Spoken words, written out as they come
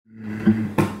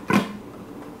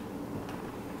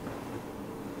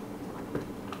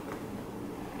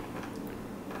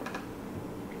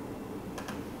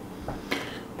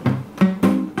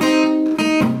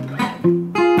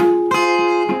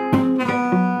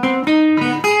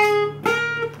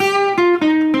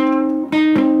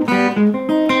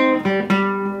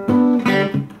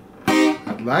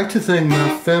like to thank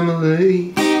my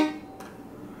family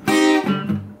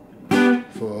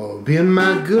for being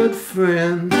my good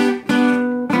friends.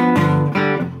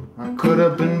 I could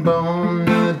have been born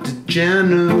a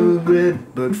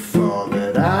degenerate, but for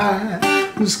that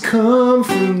I was come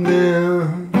from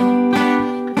them.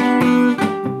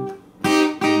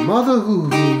 A mother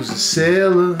who's a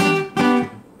sailor,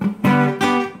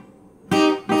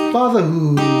 a father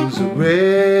who's a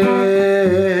rake.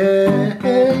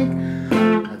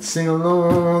 I'd sing a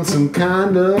lonesome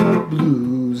kind of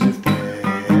blues if they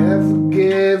ever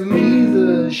gave me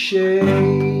the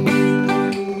shade.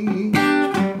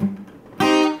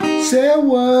 Say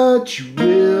what you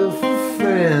will for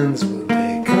friends, well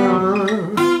they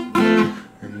come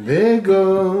and they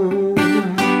go.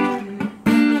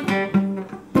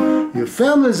 Your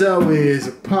family's always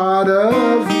a part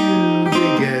of you.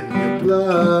 They get in your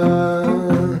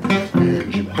blood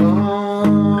and your bone.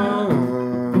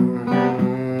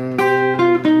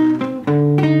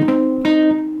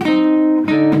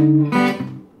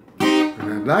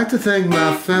 And I'd like to thank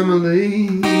my family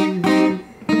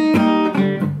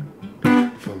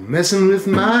for messing with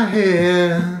my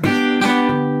hair.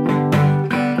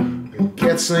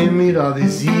 Gets so you meet all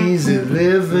these easy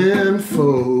living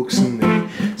folks, and they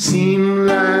seem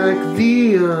like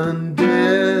the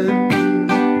undead.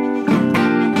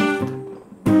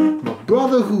 My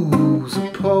brother who's a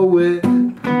poet,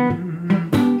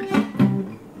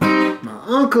 my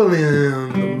uncle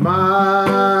in the mob.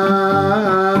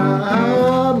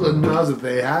 Lord knows if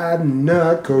they had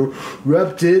not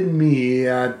corrupted me,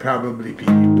 I'd probably be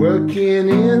working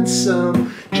in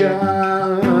some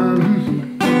job.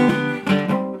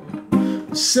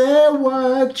 Say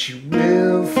what you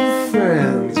will for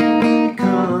friends, they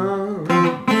come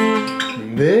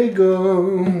and they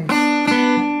go.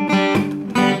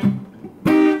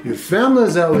 Your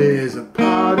family's always a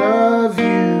part of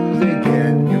you. They get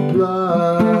in your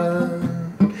blood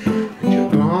and you're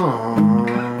gone.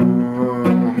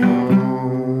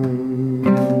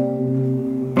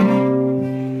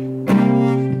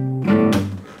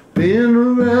 Been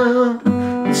around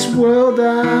this world,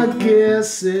 I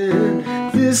guess, and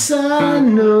this I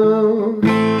know.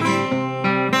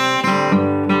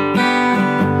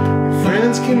 Your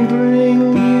friends can bring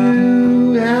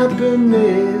you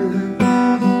happiness,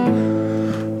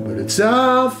 but it's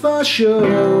all for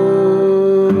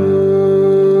sure.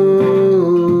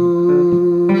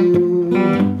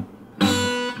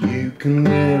 You can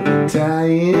never tie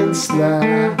in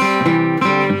slide,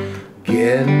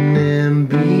 get an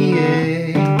MBA.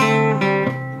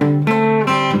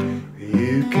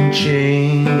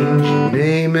 Change your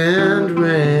name and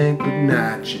rank, but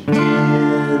not your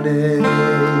DNA.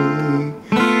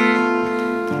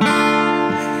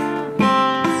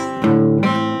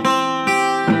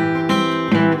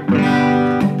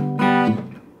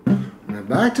 And I'd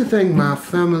like to thank my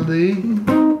family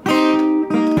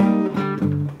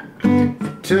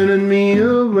for turning me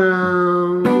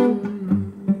around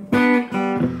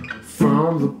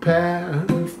from the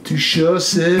path to sure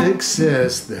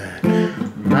success that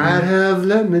might have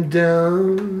let me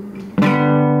down.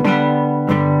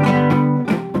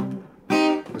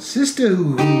 My sister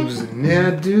who's a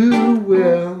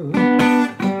ne'er-do-well,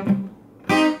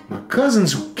 my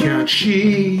cousins who count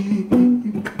sheep.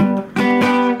 I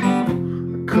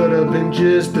could have been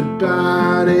just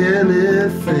about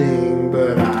anything,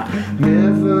 but I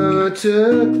never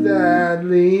took that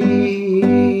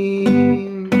lean.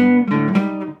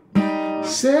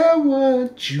 Say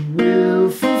what you will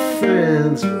for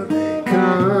friends, but they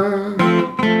come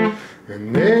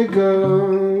and they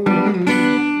go.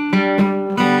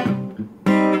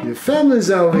 Your family's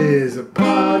always a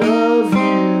part of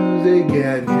you. They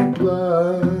get in your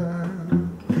blood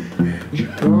and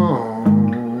you're gone.